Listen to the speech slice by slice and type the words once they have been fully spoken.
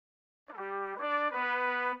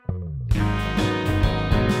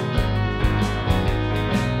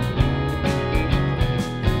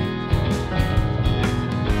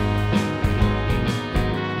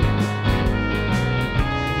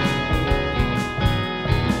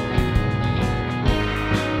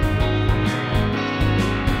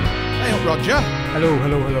Roger. Hello,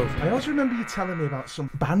 hello, hello. I always remember you telling me about some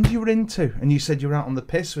band you were into, and you said you were out on the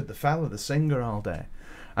piss with the fella, the singer, all day.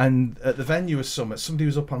 And at the venue was somebody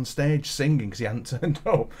was up on stage singing because he hadn't turned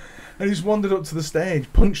up. And he just wandered up to the stage,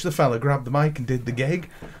 punched the fella, grabbed the mic and did the gig.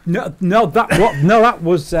 That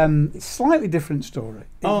was a slightly different story.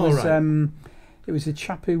 Right. It was a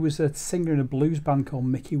chap who was a singer in a blues band called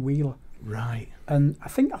Mickey Wheeler. Right. And I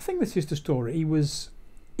think this is the story.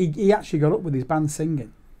 He actually got up with his band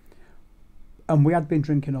singing, and we had been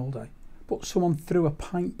drinking all day, but someone threw a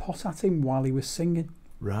pint pot at him while he was singing.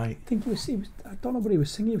 Right. I think he was I don't know what he was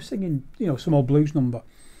singing. He was singing, some old blues number.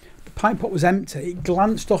 The pint pot was empty. It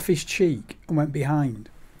glanced off his cheek and went behind.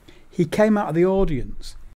 He came out of the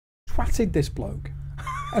audience, twatted this bloke,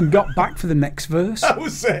 and got back for the next verse. That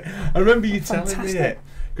was it. I remember you telling me it,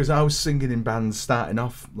 because I was singing in bands starting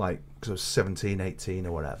off, because I was 17, 18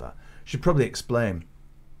 or whatever. Should probably explain.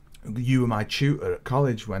 You were my tutor at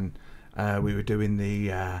college when we were doing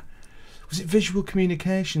the was it visual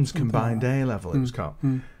communications combined A level it was called.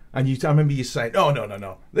 And I remember you saying, "Oh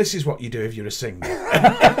no, this is what you do if you're a singer."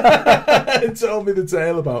 And told me the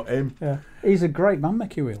tale about him. Yeah, he's a great man,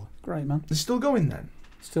 Mickey Wheeler. Great man. He's still going then.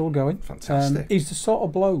 Still going. Fantastic. He's the sort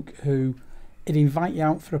of bloke who he'd invite you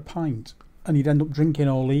out for a pint and he'd end up drinking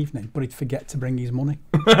all evening, but he'd forget to bring his money.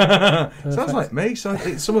 Sounds like me. So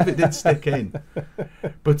some of it did stick in,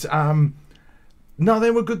 but no,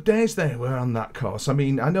 they were good days. They were on that course. I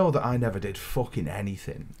mean, I know that I never did fucking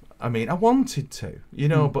anything. I mean, I wanted to,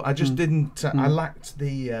 but I just didn't. I lacked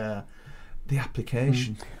the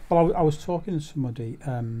application. Well, I was talking to somebody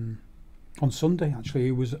on Sunday actually,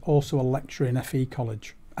 who was also a lecturer in FE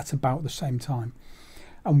college at about the same time,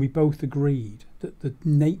 and we both agreed that the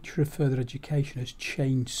nature of further education has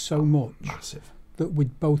changed so much. Massive. That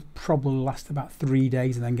we'd both probably last about 3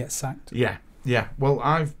 days and then get sacked. Yeah. Well,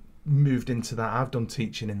 I've moved into that. I've done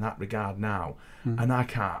teaching in that regard now, and I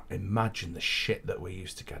can't imagine the shit that we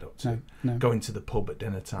used to get up to. No. Going to the pub at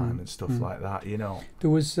dinner time and stuff like that. There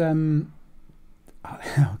was there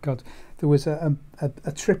was a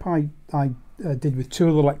trip I did with two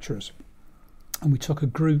other lecturers, and we took a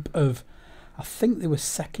group of, I think they were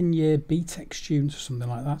second year BTEC students or something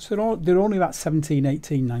like that. So they're only about 17,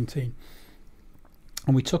 18, 19.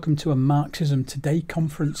 And we took them to a Marxism Today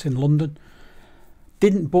conference in London.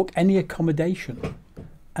 Didn't book any accommodation,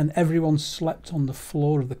 and everyone slept on the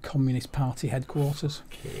floor of the Communist Party headquarters.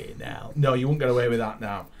 Okay, now. No, you won't get away with that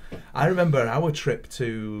now. I remember our trip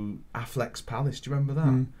to Affleck's Palace. Do you remember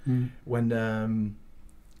that? When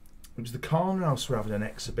it was the Corner House were having an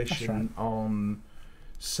exhibition on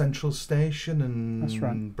Central Station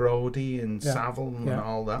and Brodie and Savile and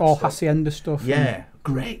all that all stuff. Hacienda stuff. Yeah,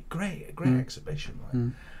 great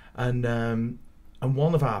exhibition. And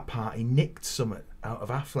one of our party nicked something out of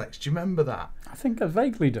Affleck's. Do you remember that? I think I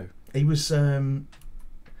vaguely do. He was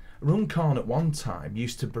Runcorn at one time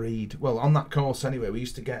used to breed, well, on that course anyway, we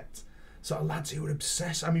used to get sort of lads who were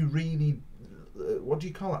obsessed, really, what do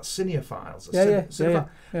you call that, cinephiles? Yeah.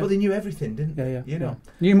 Well, they knew everything, didn't they? Yeah.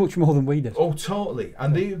 Knew much more than we did. Oh, totally.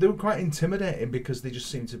 And they were quite intimidating because they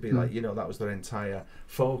just seemed to be like, that was their entire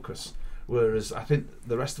focus. Whereas I think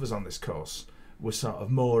the rest of us on this course were sort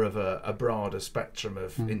of more of a broader spectrum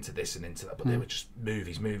of into this and into that, but they were just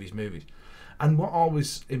movies. And what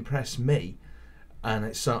always impressed me, and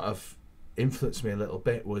it sort of influenced me a little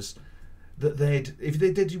bit, was that if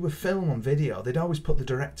they did you a film on video, they'd always put the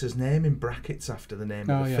director's name in brackets after the name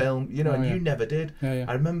of the film, and you never did.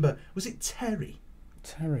 I remember, was it Terry?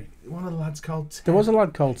 One of the lads called Terry. There was a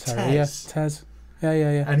lad called Terry, Tez.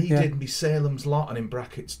 Yeah. And he did me Salem's Lot, and in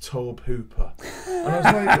brackets Tobe Hooper. And I was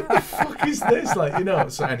like, what the fuck is this? So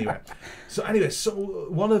anyway, so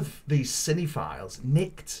one of these cinephiles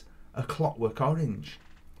nicked a Clockwork Orange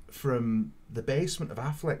from the basement of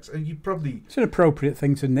Affleck's. It's an appropriate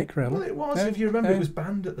thing to nick, really. Well, it was. If you remember, it was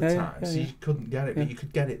banned at the time, so you couldn't get it, but you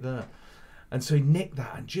could get it there. And so he nicked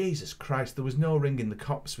that, and Jesus Christ, there was no ringing the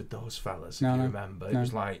cops with those fellas, if you remember. It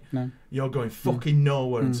was like, you're going fucking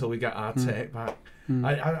nowhere until we get our tape back.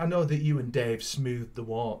 I know that you and Dave smoothed the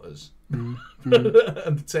waters, and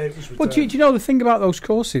the tape was returned. But do you know, the thing about those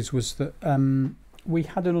courses was that we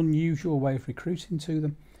had an unusual way of recruiting to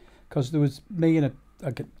them, because there was me and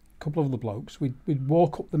a couple of other blokes. We'd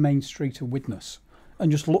walk up the main street of Widnes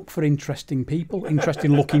and just look for interesting looking people, and ask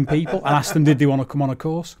them, did they want to come on a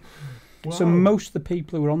course? Wow. So most of the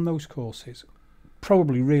people who were on those courses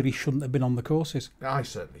probably really shouldn't have been on the courses. I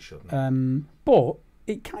certainly shouldn't. But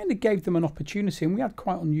it kind of gave them an opportunity, and we had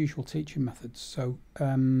quite unusual teaching methods. So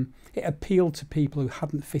it appealed to people who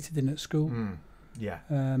hadn't fitted in at school. Yeah.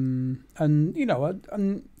 And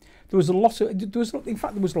the There was a lot of. In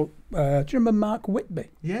fact, there was. Do you remember Mark Whitby?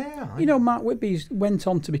 Yeah. Mark Whitby went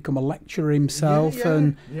on to become a lecturer himself,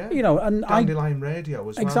 and and Dandelion Radio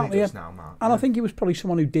as exactly, well. He does now, Mark. And I think he was probably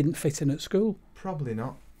someone who didn't fit in at school. Probably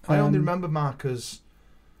not. I only remember Mark as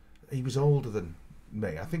he was older than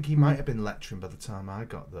me. I think he might have been lecturing by the time I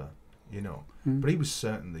got there. But he was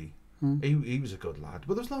certainly. He was a good lad.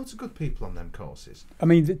 But there's loads of good people on them courses. I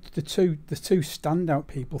mean, the two standout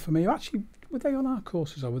people for me, actually, were they on our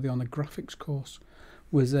courses or were they on a graphics course?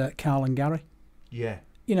 Was Carl and Gary. Yeah.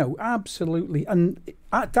 Absolutely. And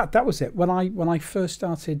that was it. When I first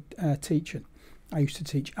started teaching, I used to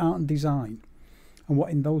teach art and design, and what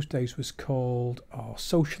in those days was called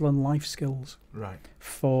social and life skills. Right.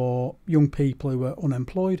 For young people who were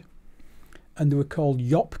unemployed, and they were called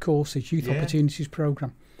YOP courses, Youth Opportunities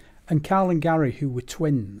Programme. And Carl and Gary, who were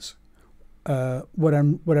twins,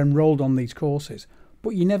 were enrolled on these courses,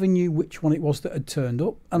 but you never knew which one it was that had turned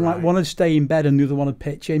up. And like one would stay in bed and the other one would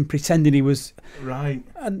pitch in, pretending he was right.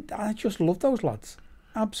 And I just loved those lads,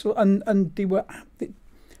 absolutely. And they were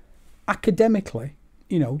academically,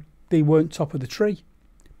 they weren't top of the tree,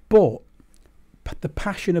 but the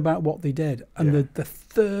passion about what they did and the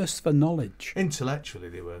thirst for knowledge. Intellectually,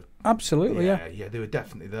 they were absolutely yeah, they were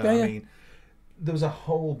definitely there. Yeah, I mean, there was a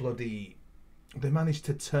whole bloody. They managed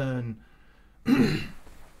to turn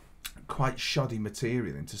quite shoddy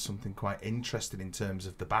material into something quite interesting in terms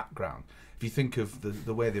of the background. If you think of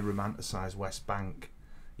the way they romanticise West Bank,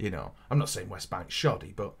 I'm not saying West Bank's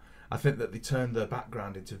shoddy, but I think that they turned their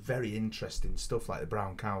background into very interesting stuff like the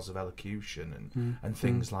Brown Cows of Elocution and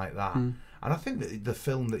things like that. And I think that the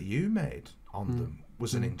film that you made on them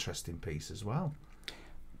was an interesting piece as well.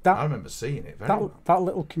 I remember seeing it. That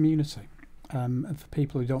little community, and for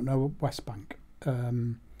people who don't know West Bank,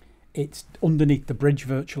 it's underneath the bridge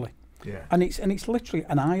virtually. Yeah. And it's literally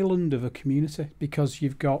an island of a community because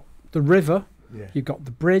you've got the river. Yeah. You've got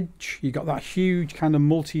the bridge, you've got that huge kind of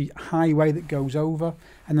multi-highway that goes over,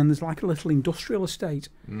 and then there's like a little industrial estate.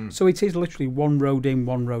 So it is literally one road in,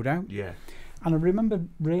 one road out. Yeah. And I remember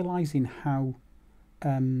realising how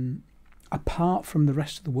apart from the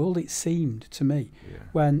rest of the world it seemed to me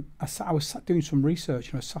when I was sat doing some research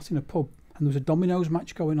and I was sat in a pub and there was a dominoes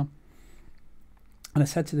match going on. And I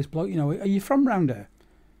said to this bloke, are you from round here?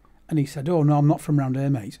 And he said, oh, no, I'm not from round here,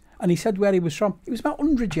 mate. And he said where he was from. It was about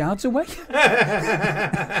 100 yards away.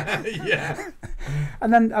 Yeah.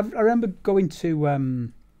 And then I remember going to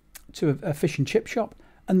a fish and chip shop,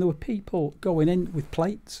 and there were people going in with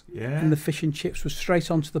plates. Yeah. And the fish and chips were straight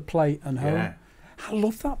onto the plate and home. Yeah. I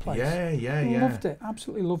loved that place. Yeah. Loved it,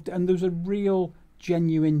 absolutely loved it. And there was a real,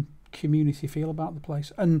 genuine community feel about the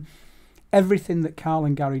place. And everything that Carl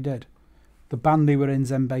and Gary did, the band they were in,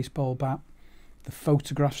 Zen Baseball Bat, the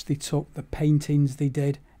photographs they took, the paintings they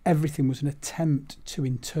did, everything was an attempt to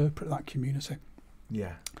interpret that community.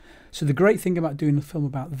 Yeah. So the great thing about doing a film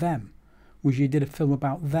about them was you did a film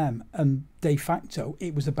about them, and de facto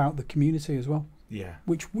it was about the community as well. Yeah.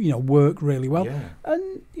 Which worked really well. Yeah.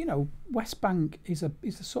 And West Bank is a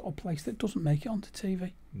sort of place that doesn't make it onto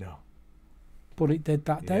TV. No. But it did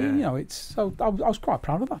that day. It's so I was quite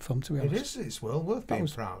proud of that film, to be honest. It is. It's well worth being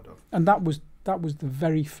proud of. And that was the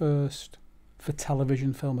very first for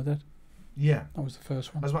television film I did. Yeah. That was the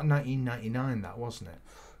first one. That was about 1999, that, wasn't it?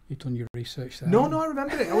 You've done your research there. No, I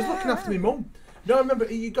remember it. I was looking after my mum. No, I remember.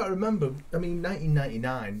 You got to remember,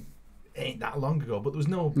 1999 ain't that long ago, but there was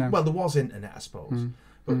no. Well, there was internet, I suppose.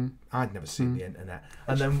 But I'd never seen the internet.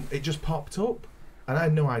 And then it just popped up. And I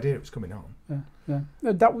had no idea it was coming on. Yeah.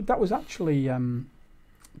 That was actually...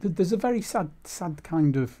 there's a very sad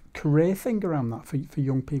kind of career thing around that for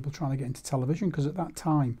young people trying to get into television, because at that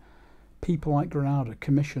time, people like Granada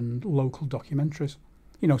commissioned local documentaries.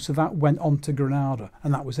 So that went on to Granada,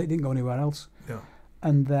 and that was it. It didn't go anywhere else. Yeah.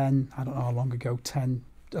 And then, I don't know how long ago, 10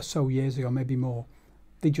 or so years ago, maybe more,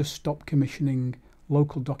 they just stopped commissioning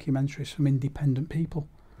local documentaries from independent people.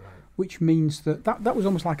 Which means that was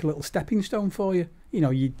almost like a little stepping stone for you.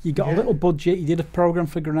 You got a little budget, you did a programme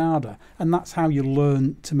for Granada, and that's how you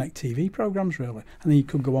learn to make TV programmes, really. And then you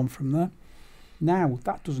could go on from there. Now,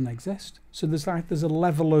 that doesn't exist. So there's a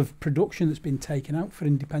level of production that's been taken out for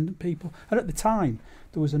independent people. And at the time,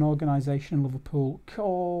 there was an organisation in Liverpool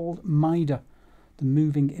called MIDA, the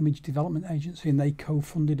Moving Image Development Agency, and they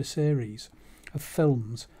co-funded a series of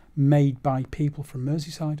films made by people from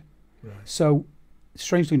Merseyside. Right. So,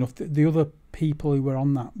 strangely enough, the other people who were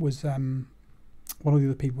on that was one of the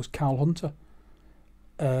other people was Carl Hunter.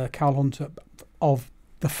 Carl Hunter of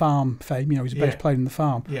The Farm fame, he's a bass player in The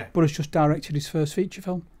Farm, but has just directed his first feature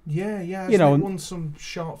film. Yeah. He won some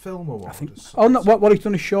short film award. I think. He's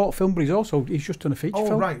done a short film, but he's just done a feature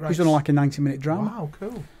film. Right. He's done like a 90-minute drama. Wow,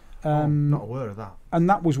 cool. Not aware of that. And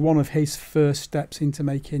that was one of his first steps into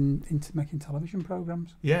making television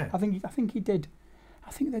programs. Yeah. I think he did.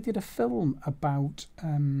 I think they did a film about.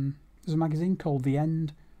 There's a magazine called The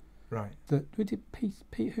End. Right. Did Pete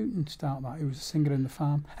Hooton start that? He was a singer in the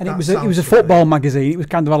Farm, and That it was sounds a football magazine. It was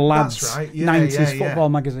kind of a lads' That's right. Yeah, 90s football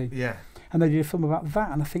magazine. Yeah. And they did a film about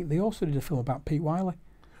that, and I think they also did a film about Pete Wiley.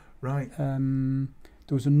 Right.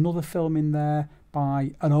 There was another film in there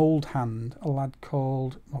by an old hand, a lad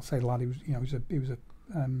called, I'll say lad, he was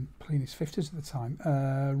playing his 50s at the time,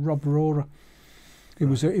 Rob Rohrer. He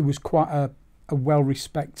was quite a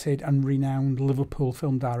well-respected and renowned Liverpool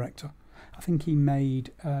film director. I think he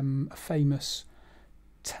made a famous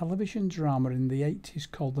television drama in the 80s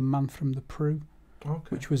called The Man from the Prue,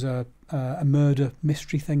 which was a murder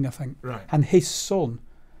mystery thing, I think. Right. And his son,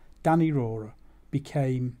 Danny Rohrer,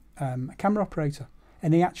 became a camera operator,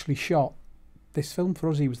 and he actually shot this film for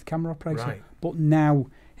us. He was the camera operator, right. But now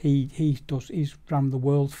he's around the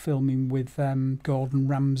world filming with Gordon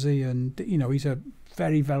Ramsay, and he's a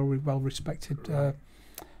very, very well respected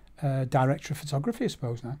director of photography, I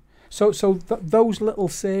suppose now. So those little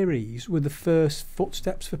series were the first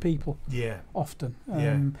footsteps for people. Yeah. Often.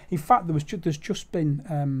 Yeah. In fact, there's just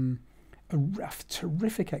been a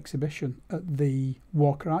terrific exhibition at the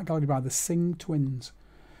Walker Art Gallery by the Singh twins.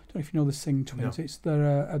 I don't know if you know the Singh twins. No.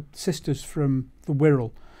 They're sisters from the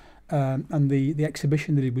Wirral, and the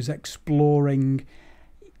exhibition that he was exploring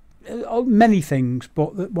many things,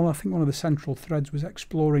 but I think one of the central threads was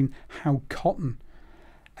exploring how cotton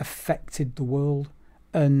affected the world.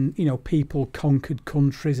 And people conquered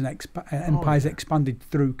countries and empires expanded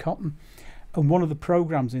through cotton. And one of the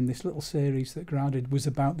programs in this little series that Granada was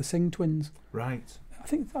about the Singh twins. Right. I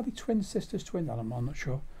think are they twins, sisters, twins? I'm not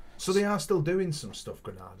sure. So they are still doing some stuff,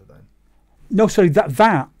 Granada, then? No, sorry.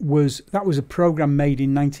 That was a program made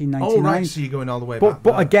in 1999. Oh, right. So you're going all the way back.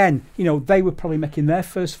 But again, they were probably making their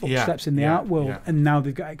first footsteps in the art world, yeah. and now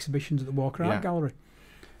they've got exhibitions at the Walker Art Gallery.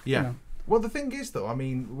 Yeah. Well, the thing is, though,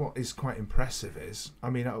 what is quite impressive is,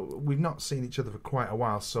 we've not seen each other for quite a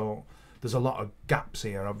while, so there's a lot of gaps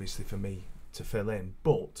here, obviously, for me to fill in.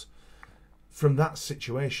 But from that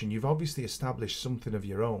situation, you've obviously established something of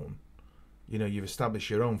your own. You've established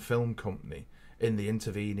your own film company in the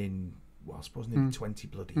intervening, I suppose, nearly 20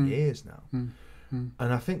 bloody years now. And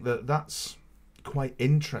I think that's quite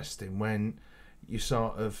interesting when you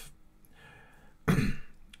sort of...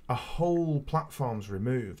 a whole platform's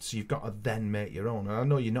removed, so you've got to then make your own. And I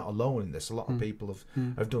know you're not alone in this. A lot of people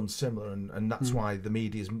have done similar, and that's why the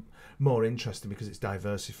media is more interesting, because it's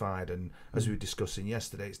diversified, and as we were discussing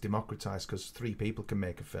yesterday, it's democratized because 3 people can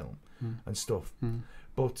make a film and stuff.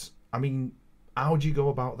 But how do you go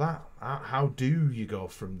about that? How do you go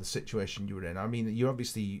from the situation you were in? You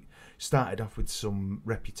obviously started off with some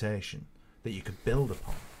reputation that you could build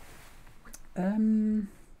upon.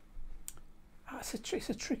 It's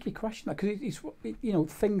a tricky question, because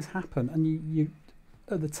things happen, and you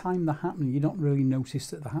at the time they're happening, you don't really notice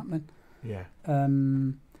that they're happening. Yeah.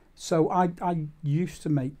 So I used to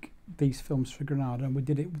make these films for Granada, and we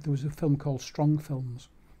did it. There was a film called Strong Films,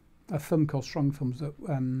 that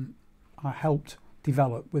I helped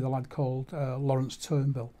develop with a lad called Lawrence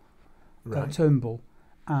Turnbull, Turnbull,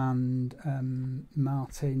 and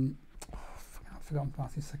Martin. I've forgotten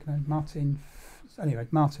Martin's second name. Martin.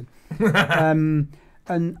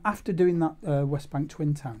 And after doing that West Bank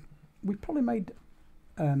Twin Town, we probably made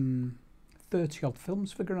 30 odd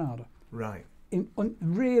films for Granada. Right.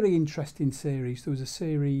 Really interesting series. There was a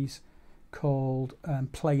series called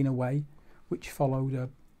Playing Away, which followed a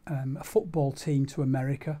football team to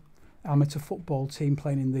America, amateur football team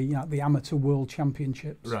playing in the amateur world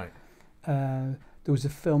championships. Right. There was a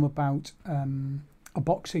film about a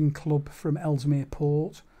boxing club from Ellesmere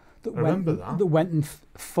Port that went and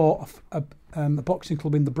fought a boxing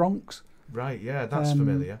club in the Bronx. Right, yeah, that's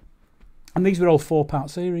familiar. And these were all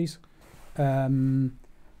 4-part series.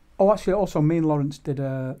 Actually, also me and Lawrence did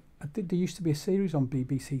there used to be a series on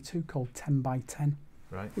BBC Two called 10 by 10.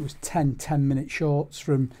 Right. It was 10-minute shorts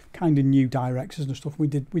from kind of new directors and stuff. We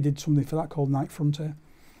did something for that called Night Frontier.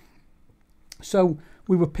 So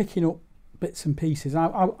we were picking up bits and pieces.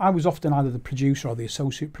 I was often either the producer or the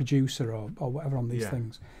associate producer or whatever on these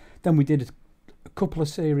things. Then we did a couple of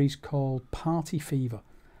series called Party Fever,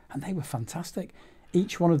 and they were fantastic.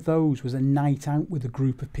 Each one of those was a night out with a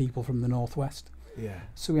group of people from the Northwest. Yeah.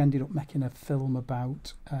 So we ended up making a film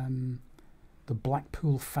about the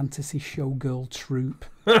Blackpool Fantasy Showgirl troupe.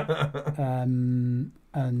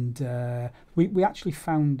 We actually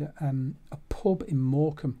found a pub in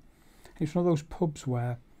Morecambe. It's one of those pubs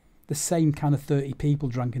where the same kind of 30 people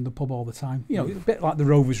drank in the pub all the time. A bit like the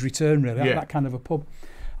Rovers Return, really, that kind of a pub.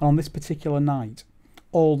 And on this particular night,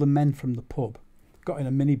 all the men from the pub got in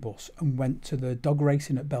a minibus and went to the dog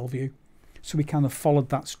racing at Bellevue. So we kind of followed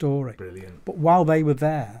that story. Brilliant. But while they were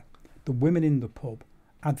there, the women in the pub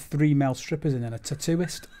had 3 male strippers in and a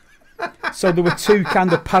tattooist. So there were 2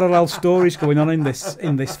 kind of parallel stories going on in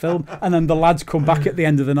this film, and then the lads come back at the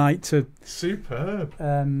end of the night to superb.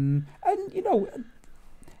 And you know,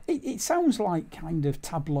 it sounds like kind of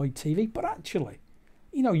tabloid TV, but actually,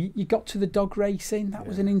 you know, you got to the dog racing. That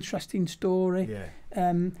was an interesting story.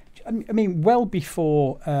 Yeah. I mean, well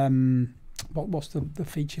before what's the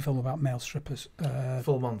feature film about male strippers?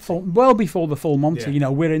 Full Monty. Well before the Full Monty. Yeah. You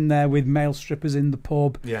know, we're in there with male strippers in the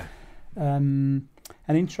pub. Yeah.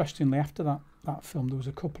 And interestingly, after that film, there was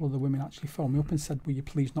a couple of the women actually phoned me up and said, "Will you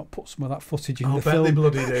please not put some of that footage in the film?" I bet they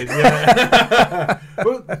bloody did. Yeah.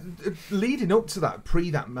 Well, leading up to that,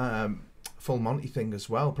 that Full Monty thing as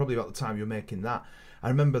well, probably about the time you were making that, I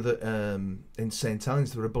remember that in St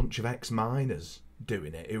Helens there were a bunch of ex-miners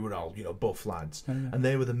doing it who were all, you know, buff lads, and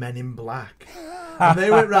they were the Men in Black, and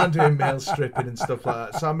they went around doing male stripping and stuff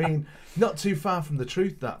like that. So I mean, not too far from the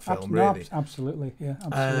truth, that film, really. Absolutely, yeah,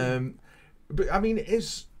 absolutely. But I mean, it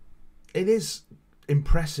is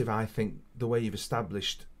impressive, I think, the way you've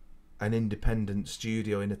established an independent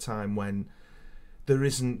studio in a time when there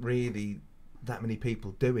isn't really that many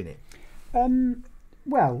people doing it.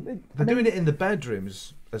 Well, they're doing it in the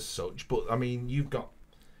bedrooms as such, but I mean, you've got,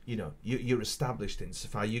 you know, you're established in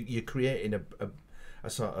Safari. You're creating a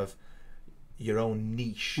sort of your own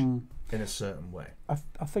niche in a certain way.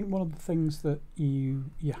 I think one of the things that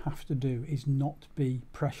you have to do is not be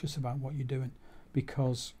precious about what you're doing,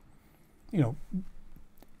 because, you know,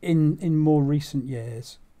 in more recent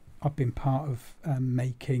years, I've been part of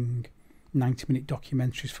making 90-minute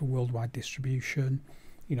documentaries for worldwide distribution,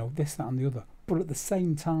 you know, this, that and the other. But at the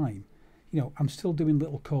same time, you know, I'm still doing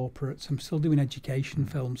little corporates, I'm still doing education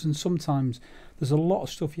films, and sometimes there's a lot of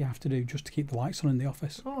stuff you have to do just to keep the lights on in the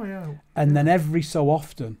office. Oh, yeah. And then every so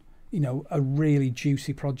often, you know, a really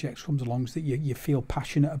juicy project comes along that you feel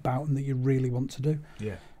passionate about and that you really want to do.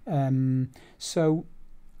 Yeah. So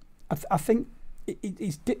I think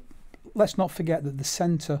let's not forget that the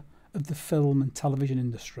centre of the film and television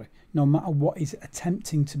industry, no matter what is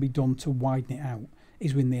attempting to be done to widen it out,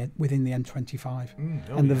 is within the N25.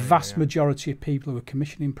 And the vast majority of people who are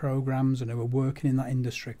commissioning programmes and who are working in that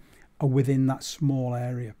industry are within that small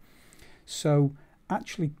area. So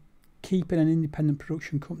actually keeping an independent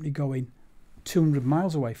production company going 200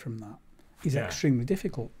 miles away from that is extremely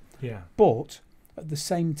difficult. Yeah. But at the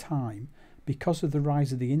same time, because of the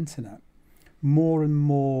rise of the internet, more and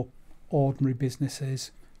more ordinary businesses,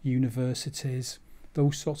 universities,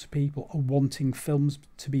 those sorts of people are wanting films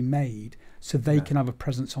to be made so they can have a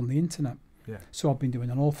presence on the internet. Yeah. So I've been doing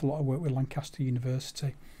an awful lot of work with Lancaster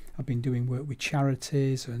University. I've been doing work with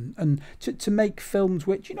charities and to make films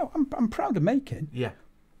which, you know, I'm proud of making. Yeah.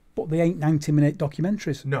 But they ain't 90-minute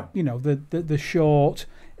documentaries. No. You know, the short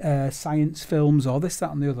science films or this, that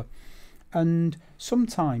and the other. And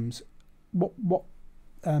sometimes what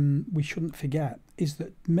we shouldn't forget is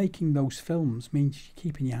that making those films means you're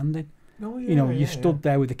keeping your hand in. Oh, yeah, you know, you stood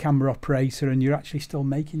there with the camera operator and you're actually still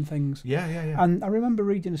making things. Yeah. And I remember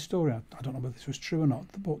reading a story, I don't know whether this was true or not,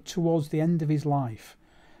 but towards the end of his life,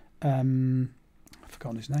 I've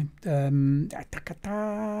forgotten his name.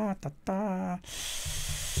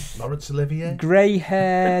 Laurence Olivier?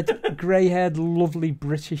 Grey-haired, lovely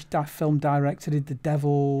British film director, did The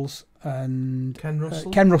Devils and... Ken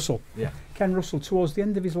Russell? Ken Russell. Yeah. Ken Russell, towards the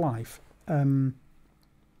end of his life,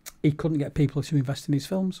 he couldn't get people to invest in his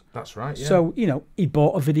films. That's right, yeah. So, you know, he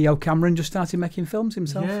bought a video camera and just started making films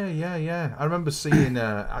himself. Yeah. I remember seeing,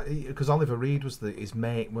 because Oliver Reed was his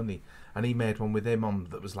mate, wasn't he? And he made one with him on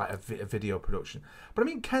that was like a video production. But I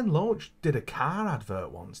mean, Ken Loach did a car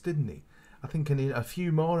advert once, didn't he? I think a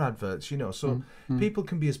few more adverts, you know. So people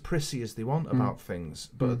can be as prissy as they want about things.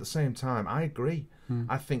 But at the same time, I agree.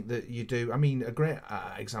 I think that you do. I mean, a great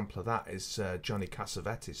example of that is Johnny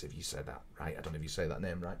Cassavetes, if you say that right. I don't know if you say that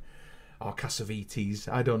name right. Or Cassavetes,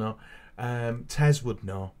 I don't know. Tez would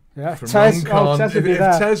know. Yeah, from Tez, Tez would be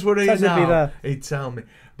there. If Tez were here now, be he'd tell me.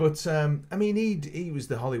 But I mean, he was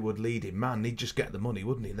the Hollywood leading man. He'd just get the money,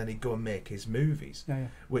 wouldn't he? And then he'd go and make his movies,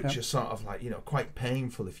 which are sort of like, you know, quite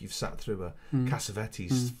painful if you've sat through a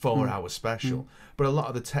Cassavetes 4-hour special. But a lot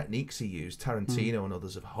of the techniques he used, Tarantino and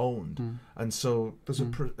others have honed, and so there's a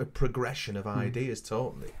progression of ideas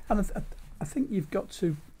totally. And I think you've got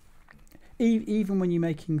to, even when you're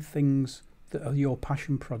making things that are your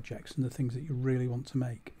passion projects and the things that you really want to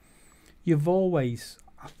make, you've always,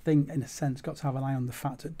 I think, in a sense, got to have an eye on the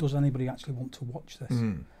fact that does anybody actually want to watch this?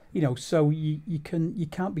 You know, so you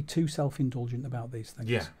can't be too self-indulgent about these things.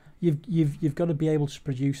 Yeah. You've got to be able to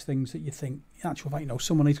produce things that you think, in actual fact, you know,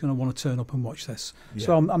 someone is going to want to turn up and watch this. Yeah.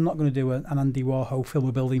 So I'm not going to do an Andy Warhol film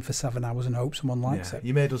a building for 7 hours and hope someone likes it.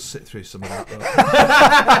 You made us sit through some of that, though.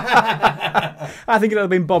 I think it would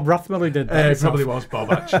have been Bob Rathmell who did that. It probably was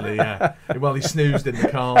Bob, actually, yeah. Well, he snoozed in the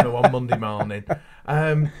corner on Monday morning.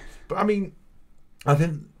 But, I mean,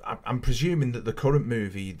 I'm presuming that the current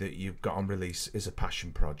movie that you've got on release is a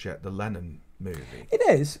passion project, the Lennon movie. It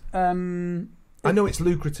is. I know it's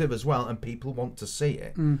lucrative as well, and people want to see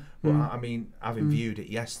it. But I mean, having viewed it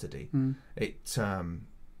yesterday, it's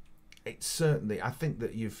certainly. I think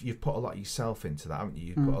that you've put a lot of yourself into that, haven't you?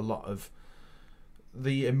 You've put a lot of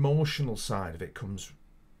the emotional side of it comes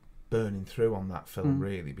burning through on that film,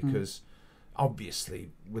 really, because obviously,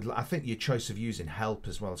 I think your choice of using help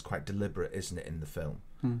as well is quite deliberate, isn't it, in the film?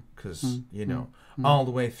 Because you know, all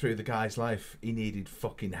the way through the guy's life, he needed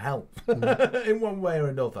fucking help in one way or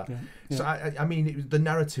another. So I mean, the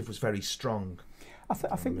narrative was very strong. I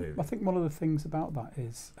think one of the things about that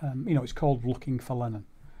is, you know, it's called Looking for Lennon,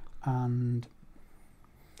 and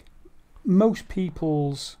most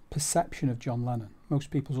people's perception of John Lennon,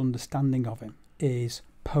 most people's understanding of him, is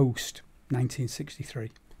post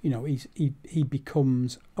 1963. You know, he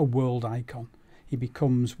becomes a world icon. He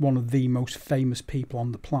becomes one of the most famous people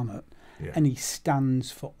on the planet, and he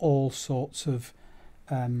stands for all sorts of,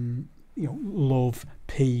 you know, love,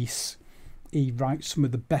 peace. He writes some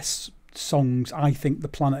of the best songs I think the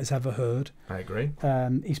planet has ever heard. I agree.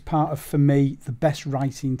 He's part of, for me, the best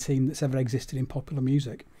writing team that's ever existed in popular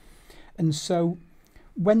music. And so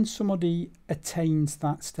when somebody attains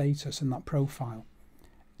that status and that profile,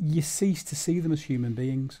 you cease to see them as human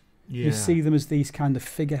beings. You see them as these kind of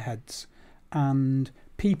figureheads, and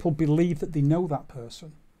people believe that they know that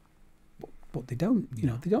person, but they don't. You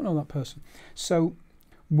know, they don't know that person. So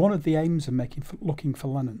one of the aims of Looking for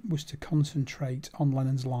Lennon was to concentrate on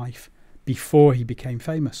Lennon's life before he became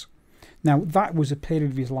famous. Now, that was a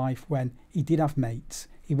period of his life when he did have mates.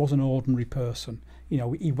 He was an ordinary person. You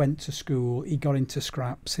know, he went to school, he got into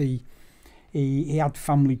scraps, he had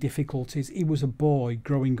family difficulties. He was a boy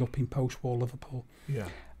growing up in post-war Liverpool. Yeah.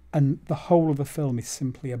 And the whole of the film is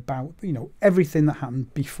simply about, you know, everything that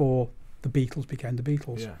happened before the Beatles became the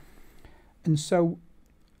Beatles. Yeah. And so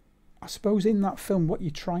I suppose in that film what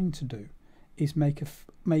you're trying to do is make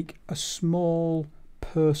a small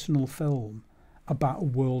personal film about a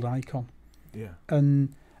world icon. Yeah.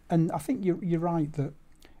 And I think you're right that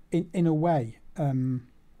in a way,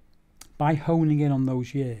 by honing in on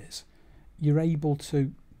those years, you're able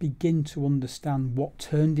to begin to understand what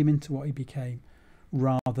turned him into what he became,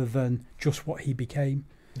 rather than just what he became.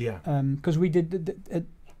 Yeah. Because we did at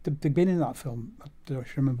the beginning of that film, I don't know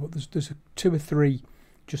if you remember, but there's 2 or 3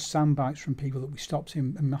 just sound bites from people that we stopped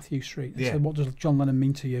in Matthew Street and said, "What does John Lennon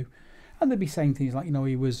mean to you?" And they'd be saying things like, you know,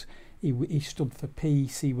 he stood for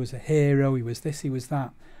peace, he was a hero, he was this, he was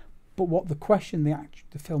that. But what the question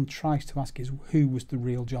the film tries to ask is, who was the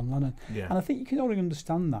real John Lennon? Yeah. And I think you can only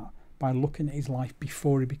understand that by looking at his life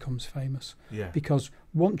before he becomes famous. Yeah. Because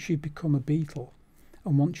once you become a Beatle,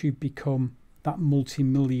 and once you become that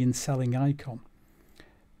multi-million selling icon,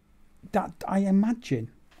 that I imagine,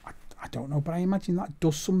 I don't know, but I imagine that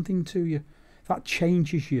does something to you. That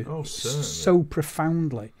changes you so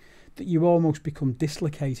profoundly that you almost become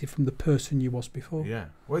dislocated from the person you was before. Yeah.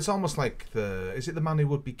 Well, it's almost like is it The Man Who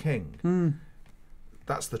Would Be King?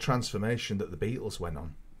 That's the transformation that the Beatles went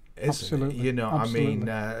on. Absolutely. You know,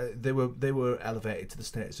 absolutely. I mean, they were elevated to the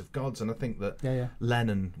status of gods, and I think that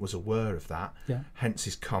Lennon was aware of that. Yeah. Hence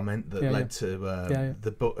his comment that led to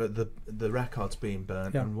the records being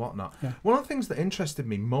burnt and whatnot. Yeah. One of the things that interested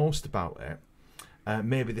me most about it,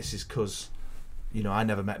 maybe this is because, you know, I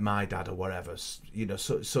never met my dad or whatever. You know,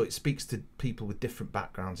 so it speaks to people with different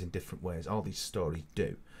backgrounds in different ways. All these stories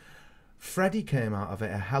do. Freddie came out of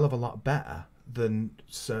it a hell of a lot better than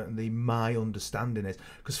certainly my understanding is,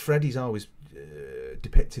 because Freddie's always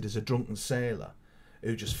depicted as a drunken sailor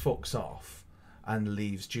who just fucks off and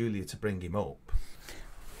leaves Julia to bring him up.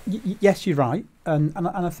 Yes, you're right, and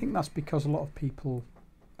I think that's because a lot of people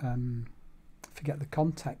forget the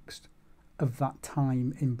context of that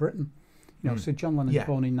time in Britain. You know, so John Lennon's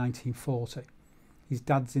born in 1940. His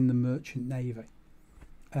dad's in the Merchant Navy.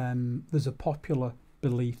 There's a popular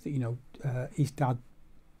belief that, you know, his dad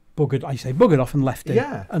buggered off and left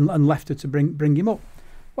him, and left her to bring him up.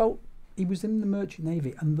 Well, he was in the Merchant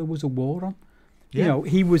Navy, and there was a war on. Yeah. You know,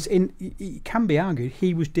 he was in. It can be argued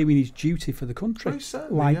he was doing his duty for the country,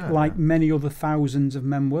 like many other thousands of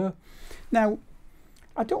men were. Now,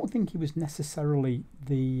 I don't think he was necessarily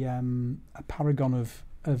a paragon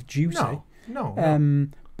of duty. No.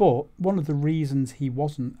 But one of the reasons he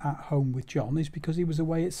wasn't at home with John is because he was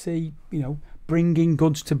away at sea, bringing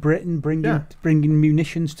goods to Britain, bringing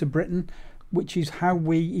munitions to Britain, which is how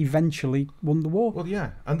we eventually won the war. Well,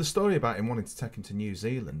 yeah, and the story about him wanting to take him to New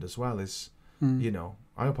Zealand as well is,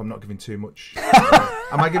 I hope I'm not giving too much.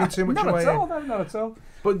 Am I giving too much away? Not at all. No, not at all.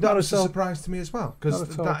 But that was a surprise to me as well,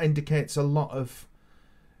 because that indicates a lot of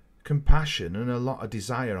compassion and a lot of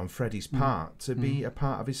desire on Freddie's part to be a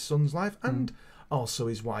part of his son's life, and also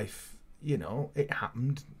his wife. It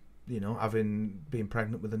happened. Being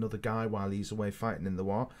pregnant with another guy while he's away fighting in the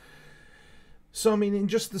war. So, I mean, in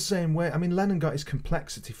just the same way, I mean, Lennon got his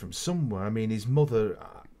complexity from somewhere. I mean, his mother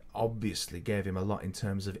obviously gave him a lot in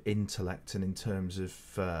terms of intellect and in terms of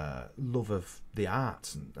love of the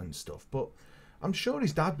arts and stuff. But I'm sure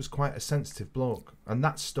his dad was quite a sensitive bloke. And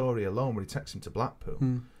that story alone, where he takes him to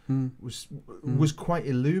Blackpool, was quite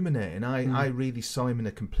illuminating. I really saw him in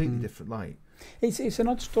a completely different light. It's an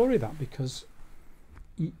odd story, that, because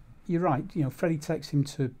you're right. Freddie takes him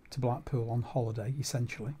to Blackpool on holiday,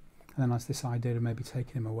 essentially. And then has this idea of maybe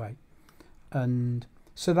taking him away. And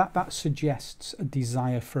so that suggests a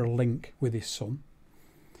desire for a link with his son.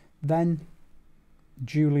 Then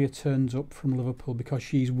Julia turns up from Liverpool because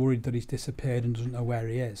she's worried that he's disappeared and doesn't know where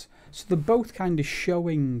he is. So they're both kind of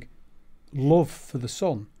showing love for the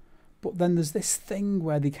son. But then there's this thing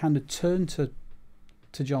where they kind of turn to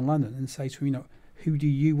John Lennon and say to him, who do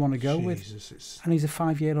you want to go with? And he's a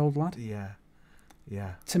 5-year-old lad.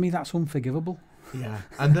 Yeah. To me, that's unforgivable. Yeah,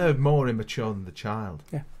 and they're more immature than the child.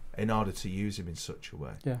 Yeah. In order to use him in such a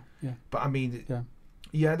way. Yeah. But I mean,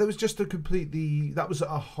 there was just that was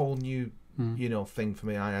a whole new, thing for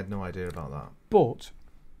me. I had no idea about that. But,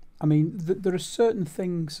 I mean, there are certain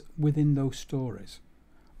things within those stories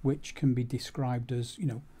which can be described as,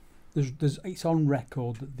 it's on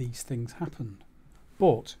record that these things happened.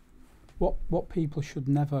 But what people should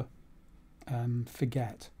never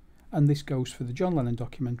forget, and this goes for the John Lennon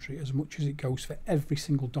documentary as much as it goes for every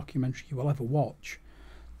single documentary you will ever watch,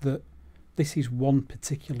 that this is one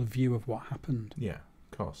particular view of what happened. Yeah,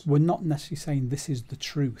 of course. We're not necessarily saying this is the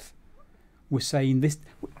truth. We're saying this,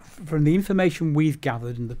 from the information we've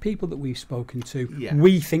gathered and the people that we've spoken to,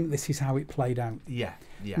 we think this is how it played out. Yeah.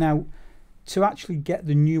 Now, to actually get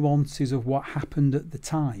the nuances of what happened at the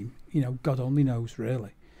time, God only knows,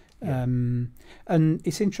 really. Yeah. And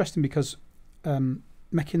it's interesting because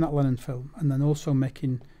making that Lennon film, and then also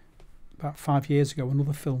making, about 5 years ago,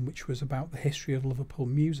 another film which was about the history of Liverpool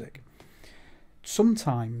music.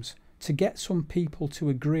 Sometimes, to get some people to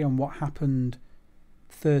agree on what happened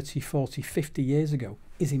 30, 40, 50 years ago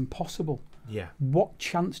is impossible. Yeah. What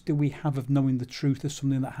chance do we have of knowing the truth of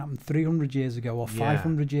something that happened 300 years ago or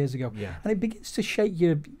 500 years ago? Yeah. And it begins to shake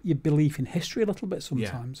your belief in history a little bit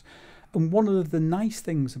sometimes. Yeah. And one of the nice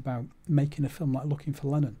things about making a film like Looking for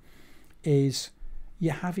Lennon is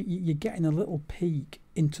you're getting a little peek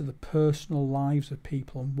into the personal lives of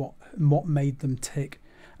people and what made them tick,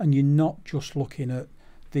 and you're not just looking at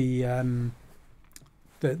the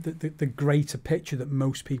greater picture that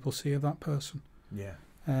most people see of that person. Yeah.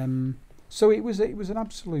 So it was an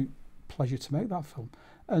absolute pleasure to make that film,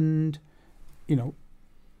 and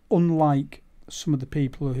unlike some of the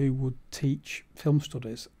people who would teach film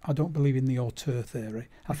studies, I don't believe in the auteur theory.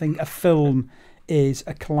 I think a film is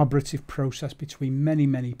a collaborative process between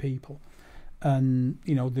many people, and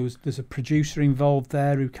there's a producer involved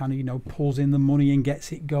there who kind of pulls in the money and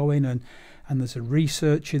gets it going, and there's a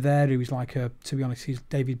researcher there who's like to be honest,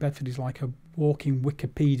 David Bedford is like a walking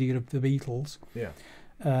Wikipedia of the Beatles. Yeah.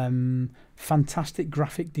 Fantastic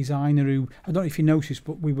graphic designer who, I don't know if you noticed,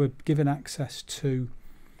 but we were given access to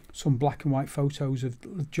some black and white photos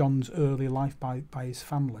of John's early life by his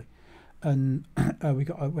family, and we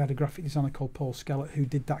had a graphic designer called Paul Skellett who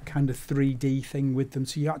did that kind of 3D thing with them,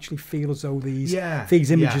 so you actually feel as though these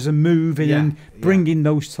images are moving and bringing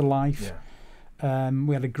those to life.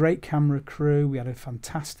 We had a great camera crew. We had a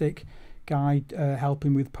fantastic guy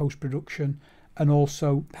helping with post-production, and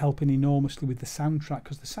also helping enormously with the soundtrack,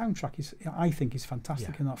 because the soundtrack I think is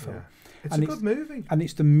fantastic in that film. Yeah. It's a good movie. And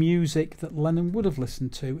it's the music that Lennon would have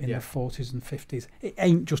listened to in the 40s and 50s. It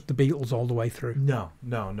ain't just the Beatles all the way through. No.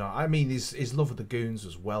 I mean, his love of the Goons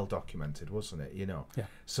was well documented, wasn't it? Yeah.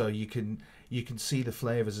 So you can see the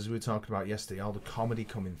flavours, as we were talking about yesterday, all the comedy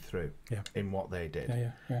coming through in what they did.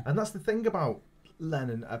 Yeah. And that's the thing about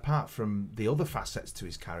Lennon, apart from the other facets to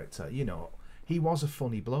his character, he was a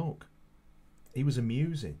funny bloke. He was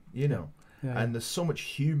amusing, and there's so much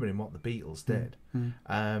humour in what the Beatles did.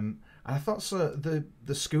 And I thought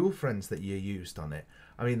the school friends that you used on it,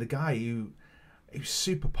 I mean, the guy he was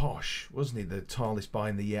super posh, wasn't he? The tallest boy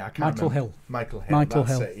in the year. I can't remember. Michael Hill.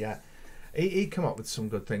 That's it, yeah. He come up with some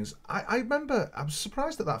good things. I remember. I was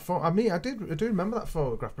surprised at that photo. I mean, I do remember that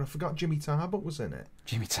photograph, but I forgot Jimmy Tarbuck was in it.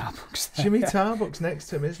 Jimmy Tarbuck's there. Jimmy Tarbuck's next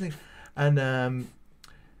to him, isn't he? And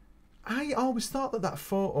I always thought that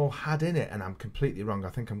photo had in it, and I'm completely wrong. I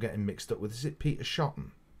think I'm getting mixed up with. Is it Peter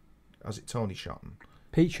Shotton? Or is it Tony Shotton?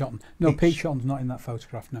 Pete Shotton. No, Pete Shotton's not in that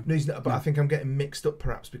photograph. No, he's not. But no. I think I'm getting mixed up,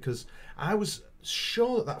 perhaps because I was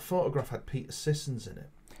sure that photograph had Peter Sissons in it.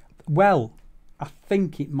 Well, I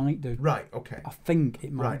think it might do. Right, okay. I think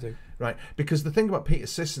it might do. Right, because the thing about Peter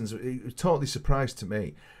Sissons, it was totally surprised to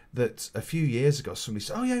me that a few years ago somebody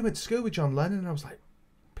said, oh yeah, he went to school with John Lennon, and I was like,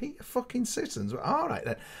 Peter fucking Sissons? Well, all right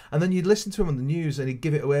then. And then you'd listen to him on the news and he'd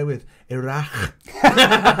give it away with Iraq.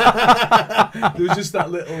 There was just that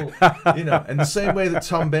little, you know, in the same way that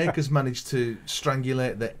Tom Baker's managed to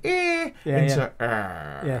strangulate the into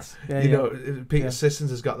yes. You know, Peter Sissons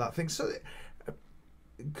has got that thing. So,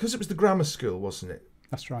 because it was the grammar school, wasn't it?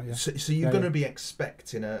 That's right, yeah. So you're going to be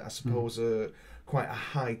expecting, I suppose, quite a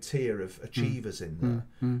high tier of achievers in there.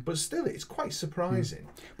 But still, it's quite surprising.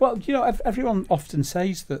 Well, you know, everyone often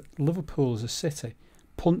says that Liverpool as a city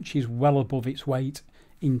punches well above its weight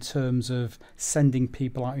in terms of sending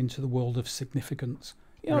people out into the world of significance.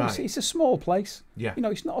 You know, it's a small place. Yeah. You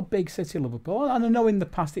know, it's not a big city, Liverpool. And I know in the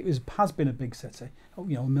past it has been a big city.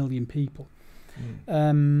 You know, 1 million people.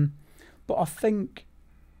 But I think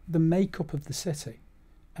the makeup of the city,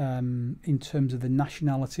 in terms of the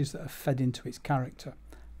nationalities that are fed into its character,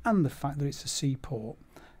 and the fact that it's a seaport,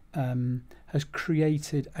 has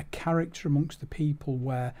created a character amongst the people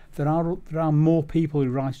where there are more people who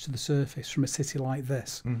rise to the surface from a city like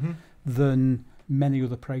this than many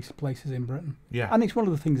other places in Britain. Yeah, and it's one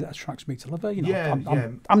of the things that attracts me to live here. You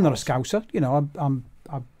know, I'm not a Scouser. You know, I'm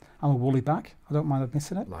a woolly back. I don't mind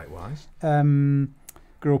admitting it. Likewise.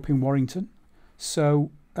 Grew up in Warrington,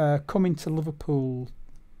 so coming to Liverpool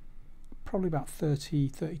probably about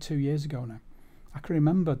 32 years ago now. I can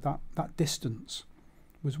remember that distance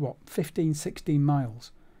was 15, 16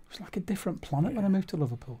 miles. It was like a different planet when I moved to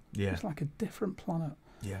Liverpool. Yeah. It was like a different planet.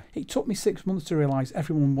 Yeah. It took me 6 months to realise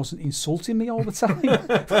everyone wasn't insulting me all the time.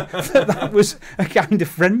 that was a kind of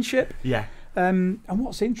friendship. Yeah. And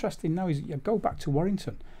what's interesting now is you go back to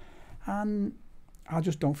Warrington and I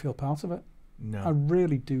just don't feel part of it. No. I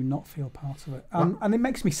really do not feel part of it. And it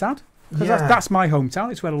makes me sad. Because that's my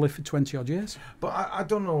hometown. It's where I lived for 20 odd years. But I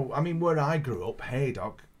don't know. I mean, where I grew up,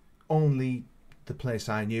 Haydock, only the place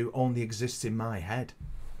I knew only exists in my head.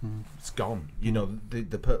 It's gone. You know,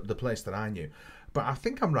 the place that I knew. But I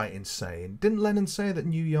think I'm right in saying, didn't Lennon say that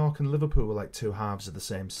New York and Liverpool were like two halves of the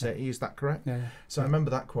same city? Is that correct? Yeah. So I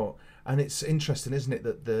remember that quote. And it's interesting, isn't it,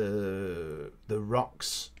 that the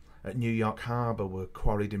rocks at New York Harbour were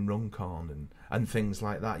quarried in Runcorn and things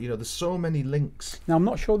like that. You know, there's so many links. Now, I'm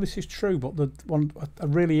not sure this is true, but a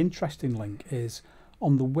really interesting link is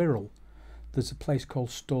on the Wirral, there's a place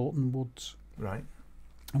called Staunton Woods. Right.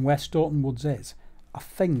 And where Staunton Woods is, I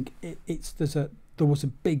think there was a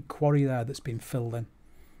big quarry there that's been filled in.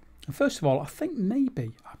 And first of all, I think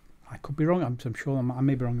maybe, I could be wrong, I'm sure I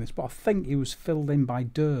may be wrong on this, but I think it was filled in by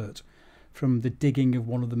dirt from the digging of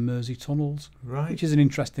one of the Mersey tunnels, right? Which is an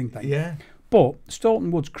interesting thing. Yeah. But Staunton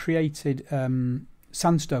Woods created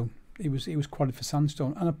sandstone. It was quarried for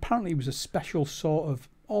sandstone, and apparently it was a special sort of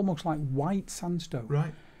almost like white sandstone,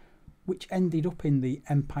 right? Which ended up in the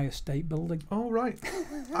Empire State Building. Oh, right.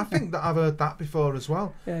 I think that I've heard that before as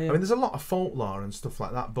well. Yeah. I mean, there's a lot of folklore and stuff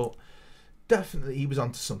like that, but definitely he was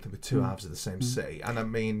onto something with two halves of the same city. And I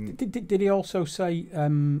mean, did he also say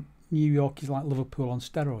New York is like Liverpool on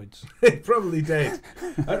steroids? He probably did.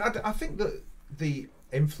 I think that the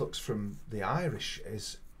influx from the Irish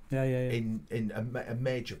is in a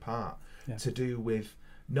major part to do with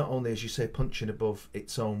not only, as you say, punching above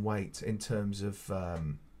its own weight in terms of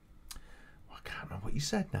I can't remember what you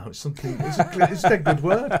said now. It's something. It's a good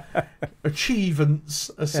word.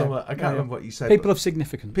 Achievements or something. I can't remember what you said. People of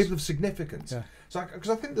significance. People of significance. Yeah. So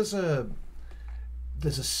because I think there's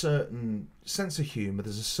a certain sense of humour.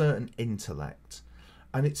 There's a certain intellect,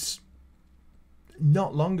 and it's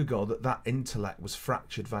not long ago that intellect was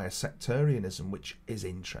fractured via sectarianism, which is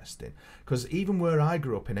interesting. Because even where I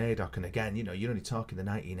grew up in Haydock, and again, you know, you're only talking the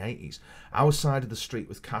 1980s, our side of the street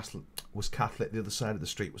was Catholic, the other side of the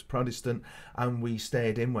street was Protestant, and we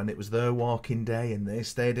stayed in when it was their walking day, and they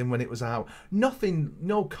stayed in when it was out.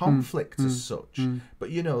 No conflict as such,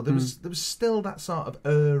 but you know, there was still that sort of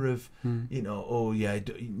air of, you know, oh yeah,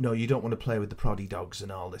 no, you don't want to play with the proddy dogs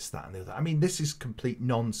and all this, that, and the other. I mean, this is complete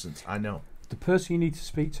nonsense. I know. The person you need to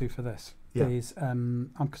speak to for this is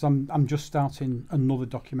because I'm just starting another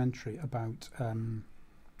documentary about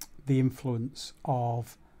the influence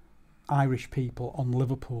of Irish people on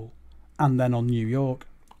Liverpool and then on New York.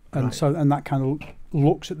 And Right. so, and that kind of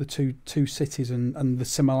looks at the two cities and the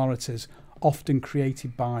similarities often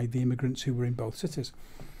created by the immigrants who were in both cities.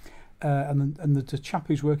 And the chap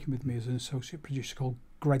who's working with me is an associate producer called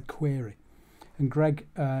Greg Query. And Greg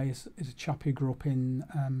is a chap who grew up in,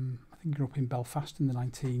 I think he grew up in Belfast in the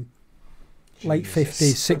late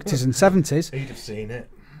 50s, 60s and 70s. He'd have seen it.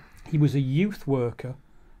 He was a youth worker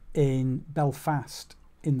in Belfast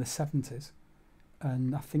in the 70s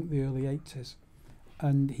and I think the early 80s.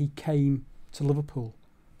 And he came to Liverpool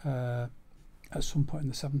at some point in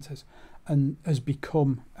the 70s and has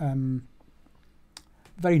become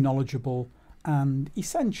very knowledgeable and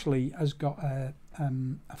essentially has got a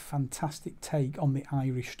fantastic take on the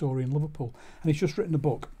Irish story in Liverpool. And he's just written a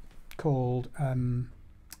book called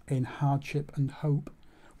In Hardship and Hope,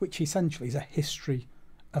 which essentially is a history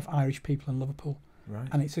of Irish people in Liverpool. Right.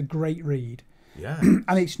 And it's a great read. Yeah.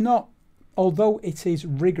 And it's not, although it is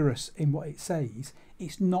rigorous in what it says,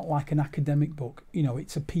 it's not like an academic book. You know,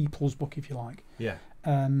 it's a people's book, if you like. Yeah.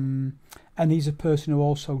 And he's a person who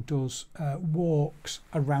also does walks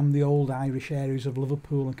around the old Irish areas of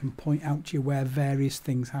Liverpool and can point out to you where various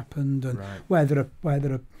things happened and Right. where there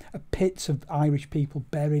are pits of Irish people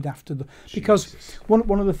buried after the. Because Jesus.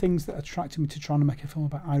 one of the things that attracted me to trying to make a film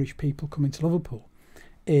about Irish people coming to Liverpool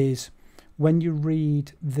is when you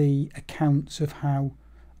read the accounts of how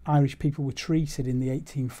Irish people were treated in the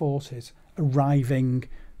 1840s, arriving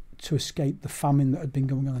to escape the famine that had been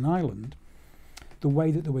going on in Ireland, the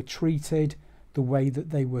way that they were treated, the way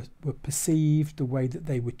that they were perceived, the way that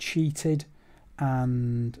they were cheated,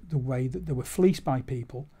 and the way that they were fleeced by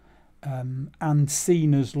people and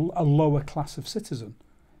seen as a lower class of citizen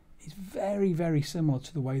is very, very similar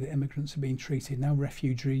to the way that immigrants are being treated now,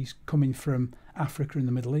 refugees coming from Africa and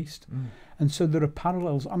the Middle East. And so there are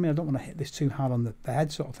parallels. I mean, I don't want to hit this too hard on the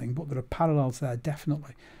head sort of thing, but there are parallels there,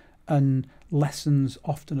 definitely. And lessons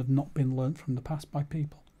often have not been learnt from the past by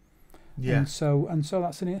people. Yeah. And so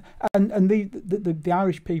that's an and the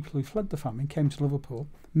Irish people who fled the famine came to Liverpool.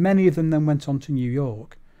 Many of them then went on to New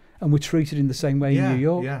York and were treated in the same way in New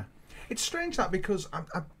York. Yeah. It's strange that because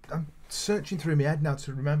I'm searching through my head now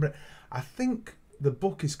to remember it. I think the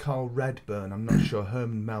book is called Redburn. I'm not sure.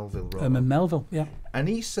 Herman Melville wrote it. Herman Melville, yeah. And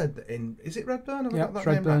he said that is it Redburn? Have I Yeah, got that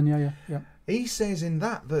Redburn, name yeah. He says in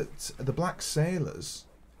that the black sailors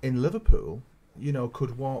in Liverpool, you know,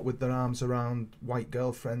 could walk with their arms around white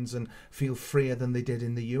girlfriends and feel freer than they did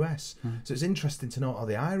in the US. So it's interesting to know how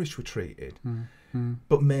the Irish were treated.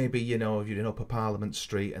 But maybe, you know, if you're in Upper Parliament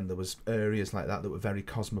Street and there was areas like that were very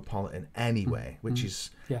cosmopolitan anyway, which is,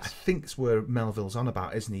 yes. I think, it's where Melville's on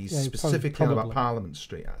about, isn't he? He's Yeah, specifically on about probably. Parliament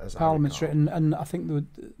Street. As Parliament I Street, recall. and I think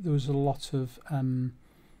there was a lot of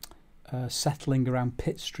settling around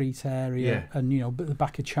Pitt Street area, and you know, the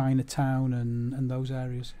back of Chinatown and those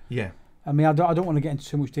areas. Yeah. I mean, I don't want to get into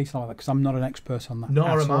too much detail on that because I'm not an expert on that.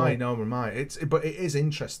 Nor am I. But it is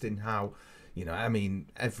interesting how, you know, I mean,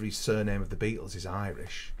 every surname of the Beatles is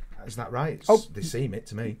Irish. Is that right? They seem it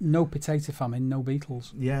to me. No potato famine, no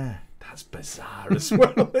Beatles. Yeah, that's bizarre as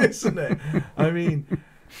well, isn't it? I mean,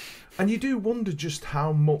 and you do wonder just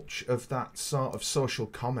how much of that sort of social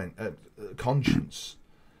conscience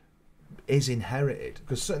is inherited.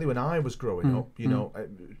 Because certainly when I was growing up, you know,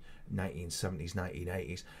 1970s,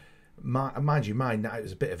 1980s, mind you, it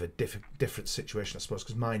was a bit of a different situation, I suppose,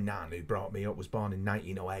 because my nan, who brought me up, was born in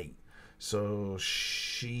 1908. So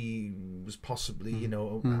she was possibly, you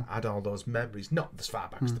know, had all those memories, not as far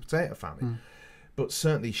back as the potato famine, but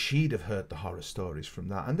certainly she'd have heard the horror stories from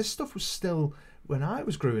that. And this stuff was still, when I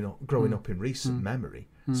was growing up in recent memory.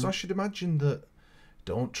 So I should imagine that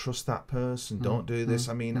don't trust that person, don't do this.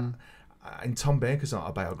 I mean, in Tom Baker's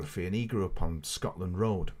autobiography, and he grew up on Scotland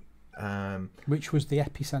Road. Which was the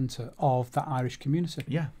epicentre of that Irish community.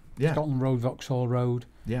 Yeah. Scotland Road, Vauxhall Road.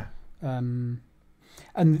 Yeah.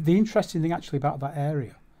 And the interesting thing actually about that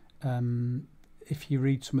area, if you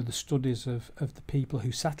read some of the studies of the people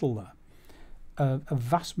who settled there, a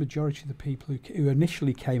vast majority of the people who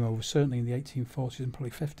initially came over, certainly in the 1840s and probably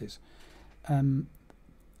 50s,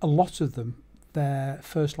 a lot of them, their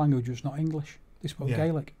first language was not English. They spoke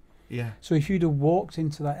Gaelic. Yeah. So if you'd have walked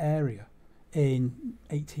into that area in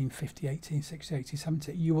 1850, 1860,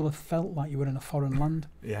 1870, you will have felt like you were in a foreign land.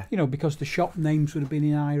 Yeah. You know, because the shop names would have been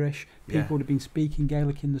in Irish, people would have been speaking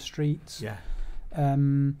Gaelic in the streets. Yeah.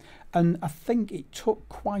 And I think it took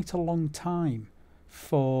quite a long time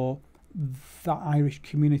for that Irish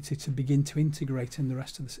community to begin to integrate into the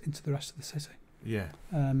rest of the city. Yeah.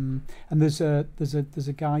 And there's a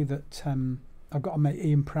guy that I've got a mate,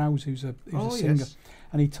 Ian Prowse, who's a singer, yes.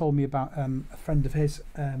 and he told me about a friend of his,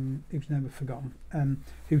 whose name I've forgotten,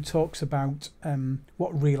 who talks about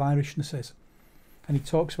what real Irishness is, and he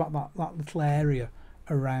talks about that little area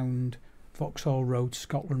around Vauxhall Road,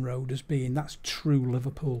 Scotland Road, as being that's true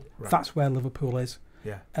Liverpool. Right. That's where Liverpool is.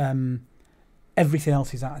 Yeah. Everything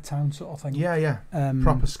else is out of town, sort of thing. Yeah.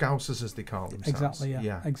 Proper Scousers, as they call themselves. Exactly.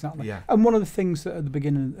 Yeah. Exactly. Yeah. And one of the things that at the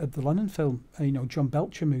beginning of the Lennon film, John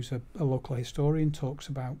Belcham, who's a local historian, talks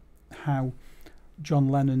about how John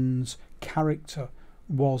Lennon's character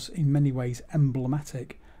was in many ways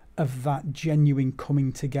emblematic of that genuine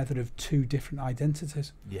coming together of two different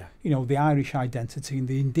identities. Yeah. The Irish identity and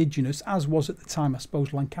the indigenous, as was at the time, I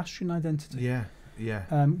suppose, Lancastrian identity. Yeah.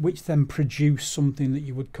 Which then produced something that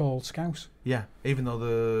you would call Scouse. Yeah. Even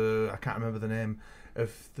though I can't remember the name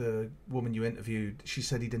of the woman you interviewed, she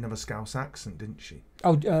said he didn't have a Scouse accent, didn't she?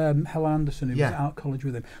 Oh, Helen Anderson, who was at Art College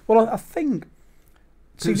with him. Well, I think...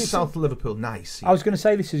 See, south of Liverpool, nice. I was going to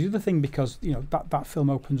say this is the other thing because, that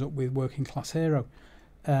film opens up with Working Class Hero.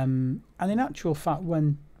 And in actual fact,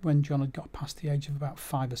 when John had got past the age of about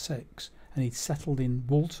 5 or 6 and he'd settled in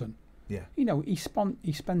Woolton, he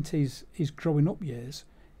spent his growing up years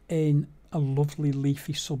in a lovely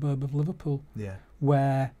leafy suburb of Liverpool,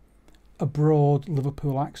 where a broad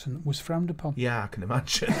Liverpool accent was frowned upon. Yeah, I can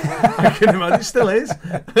imagine. It still is.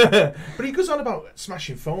 But he goes on about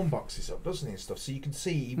smashing phone boxes up, doesn't he, and stuff. So you can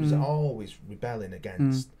see he was always rebelling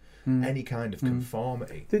against any kind of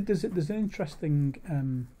conformity. There's an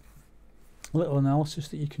interesting little analysis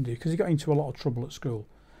that you can do, because he got into a lot of trouble at school.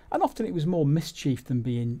 And often it was more mischief than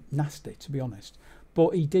being nasty, to be honest. But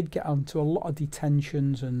he did get onto a lot of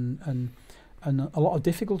detentions and a lot of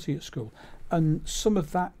difficulty at school. And some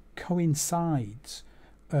of that coincides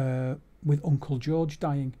with Uncle George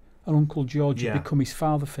dying. And Uncle George had become his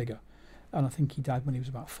father figure. And I think he died when he was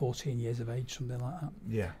about 14 years of age, something like that.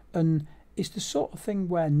 Yeah. And it's the sort of thing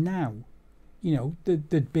where now,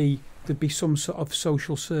 there'd be some sort of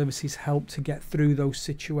social services help to get through those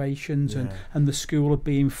situations, and the school would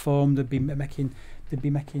be informed. They'd be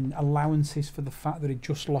making allowances for the fact that he'd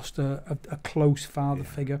just lost a close father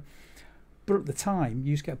figure. But at the time,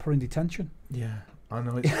 you just get put in detention. Yeah, I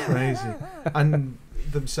know, it's crazy. And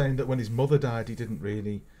them saying that when his mother died, he didn't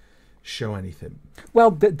really show anything.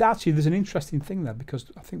 Well, actually, there's an interesting thing there, because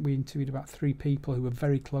I think we interviewed about 3 people who were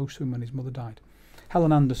very close to him when his mother died.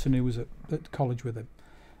 Helen Anderson, who was at college with him,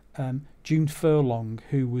 June Furlong,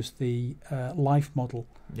 who was the life model,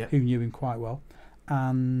 who knew him quite well,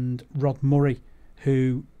 and Rod Murray,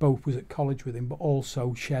 who both was at college with him but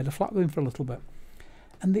also shared a flat with him for a little bit.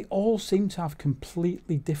 And they all seem to have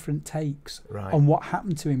completely different takes on what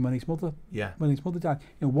happened to him when his mother died.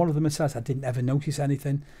 One of them says, "I didn't ever notice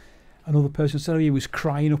anything." Another person said, he was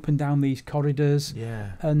crying up and down these corridors.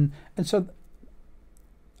 Yeah. And so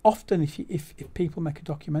often if people make a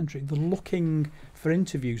documentary, they're looking for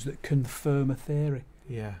interviews that confirm a theory.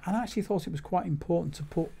 Yeah. And I actually thought it was quite important to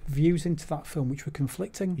put views into that film which were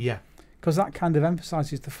conflicting. Yeah. Because that kind of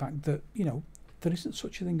emphasises the fact that, there isn't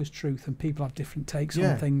such a thing as truth, and people have different takes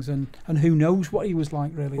on things, and who knows what he was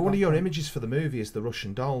like, really. But one of your images for the movie is the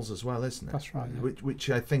Russian dolls as well, isn't it? That's right. Yeah. Which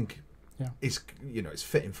I think is, it's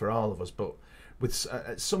fitting for all of us, but with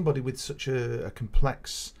somebody with such a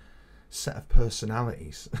complex set of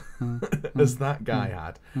personalities as that guy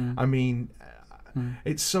had. I mean,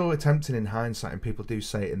 it's so tempting in hindsight, and people do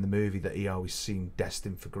say it in the movie, that he always seemed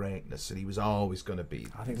destined for greatness, and he was always going to be.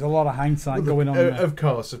 I think there's a lot of hindsight going on there. Of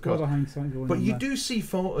course. A lot of hindsight going but on you there. do see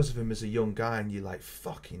photos of him as a young guy, and you're like,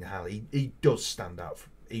 fucking hell, he does stand out.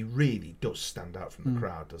 He really does stand out from the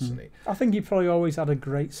crowd, doesn't he? I think he probably always had a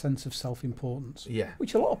great sense of self-importance. Yeah.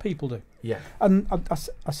 Which a lot of people do. Yeah. And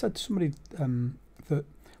I said to somebody that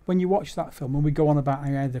when you watch that film, and we go on about how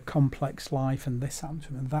he had a complex life, and this happened to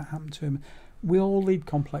him and that happened to him, we all lead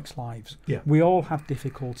complex lives. Yeah. We all have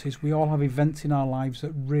difficulties. We all have events in our lives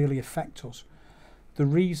that really affect us. The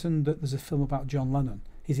reason that there's a film about John Lennon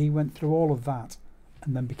is he went through all of that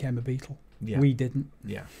and then became a Beatle. Yeah. We didn't.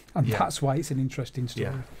 Yeah. And that's why it's an interesting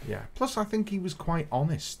story. Yeah. Plus, I think he was quite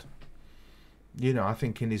honest. I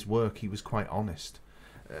think in his work he was quite honest.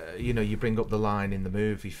 You bring up the line in the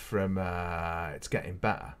movie from It's Getting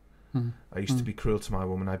Better. I used to be cruel to my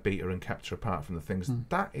woman. I beat her and kept her apart from the things.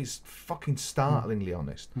 That is fucking startlingly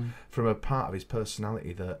honest from a part of his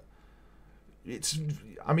personality that it's.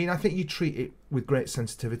 I mean, I think you treat it with great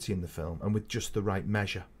sensitivity in the film and with just the right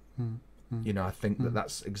measure. I think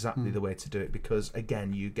that's exactly the way to do it, because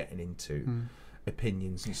again, you're getting into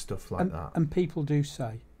opinions and stuff like that. And people do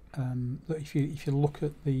say that if you look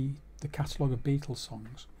at the catalogue of Beatles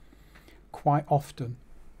songs, quite often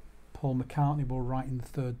Paul McCartney will write in the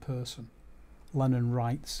third person, Lennon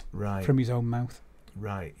writes Right. from his own mouth.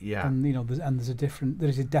 Right. Yeah. And you know, there is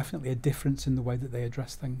definitely a difference in the way that they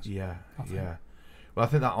address things. Yeah. Yeah. Well, I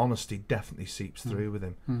think that honesty definitely seeps through with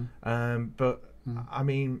him. But I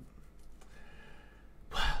mean,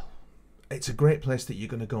 well, it's a great place that you're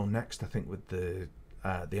going to go next. I think with the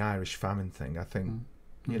Irish famine thing. I think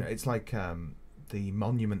you know, it's like the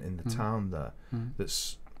monument in the town there.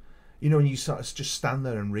 That's, you know, and you sort of just stand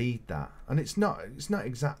there and read that, and it's not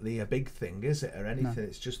exactly a big thing, is it, or anything? No.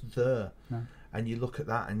 It's just there, and you look at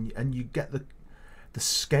that, and you get the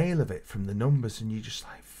scale of it from the numbers, and you're just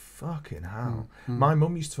like, fucking hell. My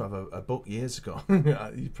mum used to have a book years ago.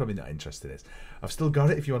 You're probably not interested in this. I've still got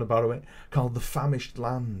it if you want to borrow it, called The Famished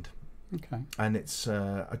Land. Okay. And it's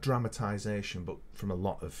a dramatisation, but from a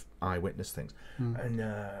lot of eyewitness things. And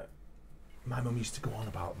my mum used to go on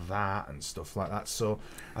about that and stuff like that. So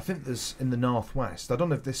I think there's, in the Northwest, I don't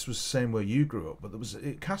know if this was the same where you grew up, but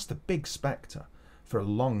it cast a big spectre for a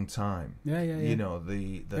long time. Yeah. You know,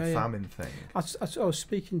 the famine thing. I was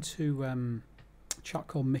speaking to a chap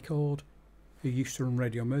called Mick Ord, who used to run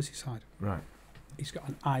Radio Merseyside. Right. He's got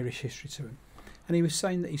an Irish history to him. And he was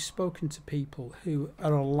saying that he's spoken to people who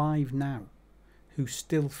are alive now who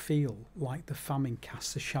still feel like the famine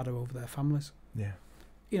casts a shadow over their families. Yeah.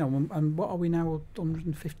 You know, and what are we now,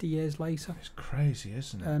 150 years later? It's crazy,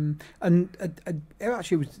 isn't it? And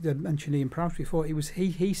actually, was mentioned Ian Prowse before.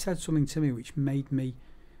 He said something to me which made me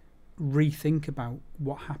rethink about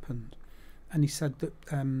what happened. And he said that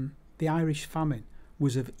the Irish famine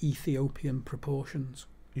was of Ethiopian proportions.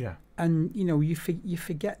 Yeah. And, you know, you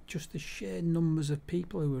forget just the sheer numbers of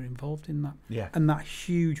people who were involved in that. Yeah. And that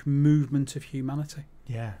huge movement of humanity.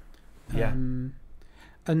 Yeah. Yeah.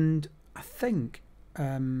 And I think...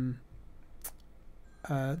 and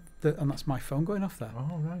that's my phone going off there.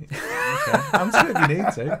 Oh, right. Okay. Answer it if you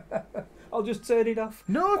need to. I'll just turn it off.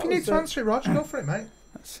 No, if you need to answer it, Roger, go for it, mate.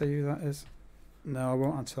 Let's see who that is. No, I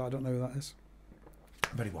won't answer that. I don't know who that is.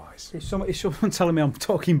 Very wise. It's someone telling me I'm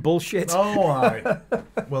talking bullshit. Oh, all right.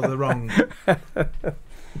 Well, they're wrong. What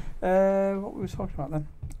were we talking about then?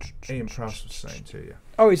 Ian Prowse was saying to you.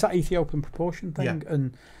 Oh, it's that Ethiopian proportion thing. Yeah.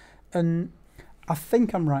 And I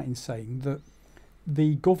think I'm right in saying that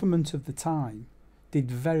the government of the time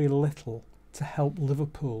did very little to help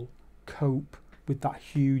Liverpool cope with that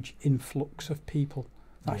huge influx of people,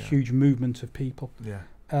 that huge movement of people. Yeah.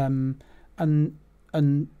 And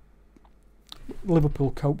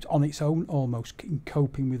Liverpool coped on its own almost in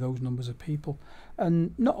coping with those numbers of people,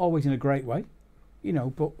 and not always in a great way, you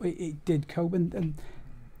know, but it did cope. And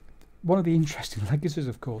one of the interesting legacies,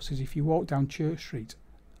 of course, is if you walk down Church Street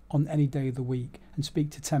on any day of the week and speak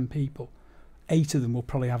to 10 people, 8 of them will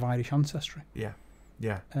probably have Irish ancestry. Yeah,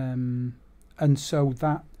 yeah. And so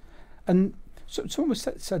that, and so someone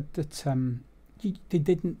said that they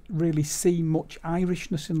didn't really see much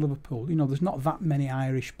Irishness in Liverpool. You know, there's not that many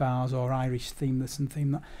Irish bars or Irish theme this and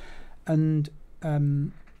theme that. And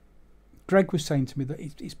Greg was saying to me that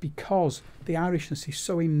it's because the Irishness is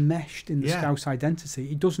so enmeshed in the Scouse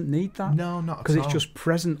identity, it doesn't need that. No, not at all. Because it's just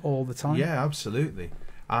present all the time. Yeah, absolutely.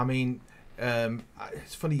 I mean,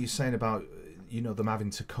 it's funny you saying about, you know, them having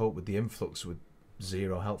to cope with the influx with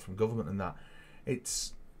zero help from government and that.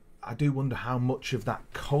 I do wonder how much of that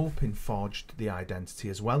coping forged the identity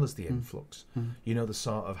as well as the influx. You know, the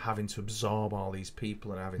sort of having to absorb all these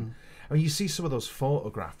people and having... I mean, you see some of those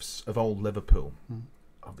photographs of old Liverpool.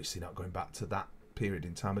 Obviously not going back to that period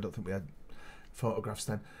in time. I don't think we had photographs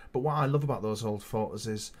then. But what I love about those old photos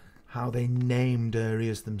is how they named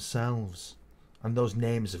areas themselves. And those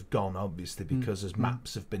names have gone, obviously, because as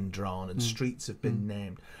maps have been drawn and streets have been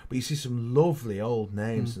named. But you see some lovely old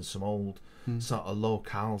names and some old sort of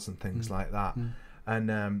locales and things like that.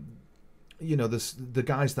 And, you know, there's the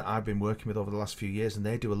guys that I've been working with over the last few years, and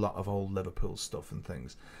they do a lot of old Liverpool stuff and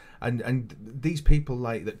things. And these people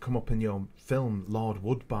like that come up in your film, Lord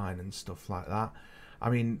Woodbine and stuff like that. I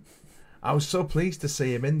mean, I was so pleased to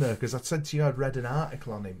see him in there, because I said to you I'd read an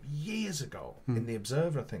article on him years ago in The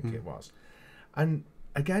Observer, I think it was. And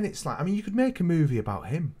again, it's like, I mean, you could make a movie about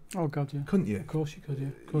him. Oh God, yeah. Couldn't you? Of course you could, yeah.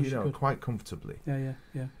 Of course you know, could. quite comfortably. Yeah.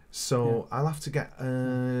 So I'll have to get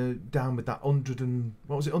down with that 100 and...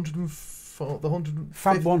 What was it, 104? The 100...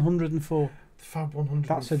 Fab 104. Fab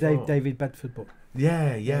 104. That's a David Bedford book.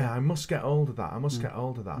 Yeah. I must get hold of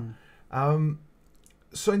that.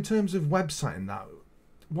 So in terms of website and that,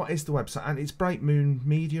 what is the website? And it's Bright Moon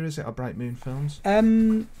Media, is it? Or Bright Moon Films?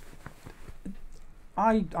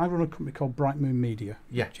 I run a company called Bright Moon Media,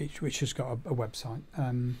 yeah, which has got a website.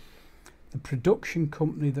 The production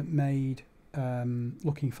company that made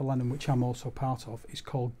Looking for Lennon, which I'm also part of, is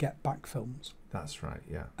called Get Back Films. That's right,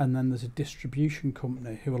 yeah. And then there's a distribution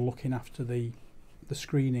company who are looking after the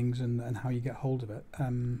screenings and how you get hold of it,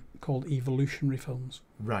 called Evolutionary Films.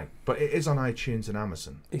 Right, but it is on iTunes and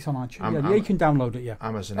Amazon. It's on iTunes. Yeah, you can download it. Yeah,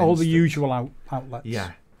 Amazon. All Instant. the usual outlets.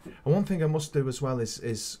 Yeah, and one thing I must do as well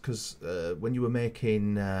is because when you were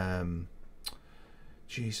making,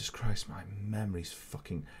 Jesus Christ, my memory's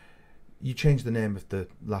fucking. You changed the name of the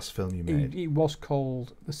last film you made. It was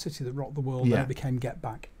called The City That Rocked the World, and it became Get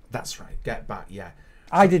Back. That's right, Get Back. Yeah.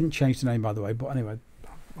 I didn't change the name, by the way, but anyway.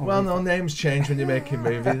 Well, no, names change when you're making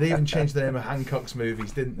movies. They even changed the name of Hancock's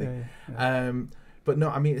movies, didn't they? Yeah. But no,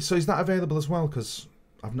 I mean, so is that available as well? Because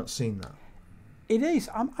I've not seen that. It is.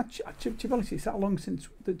 To be honest, it's that long since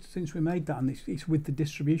we made that, and it's with the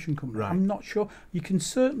distribution company. Right. I'm not sure. You can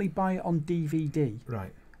certainly buy it on DVD.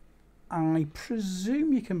 Right. I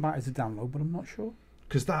presume you can buy it as a download, but I'm not sure.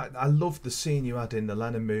 Because I loved the scene you had in the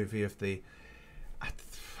Lennon movie of the, I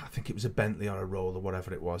think it was a Bentley or a Roll or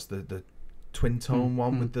whatever it was, the twin tone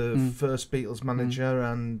one with the first Beatles manager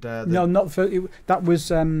and no, not for that was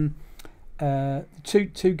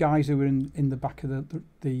two guys who were in the back of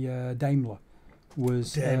the Daimler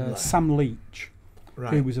was Sam Leach,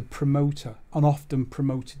 right, who was a promoter and often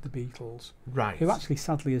promoted the Beatles, right, who actually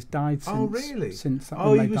sadly has died since. Oh really? Since that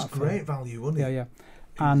he made was that great film. value, wasn't he? Yeah.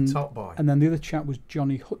 And top boy. And then the other chap was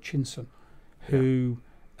Johnny Hutchinson, who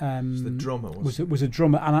was the drummer. Was a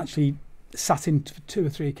drummer and actually sat in for 2 or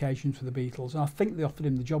 3 occasions for the Beatles. And I think they offered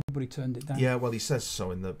him the job, but he turned it down. Yeah, well, he says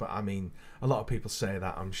so in the. But I mean, a lot of people say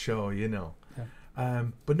that. I'm sure, you know. Yeah.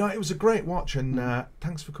 But no, it was a great watch, and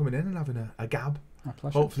thanks for coming in and having a gab. My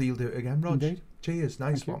pleasure. Hopefully, you'll do it again, Rog. Indeed. Cheers.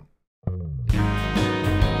 Nice one.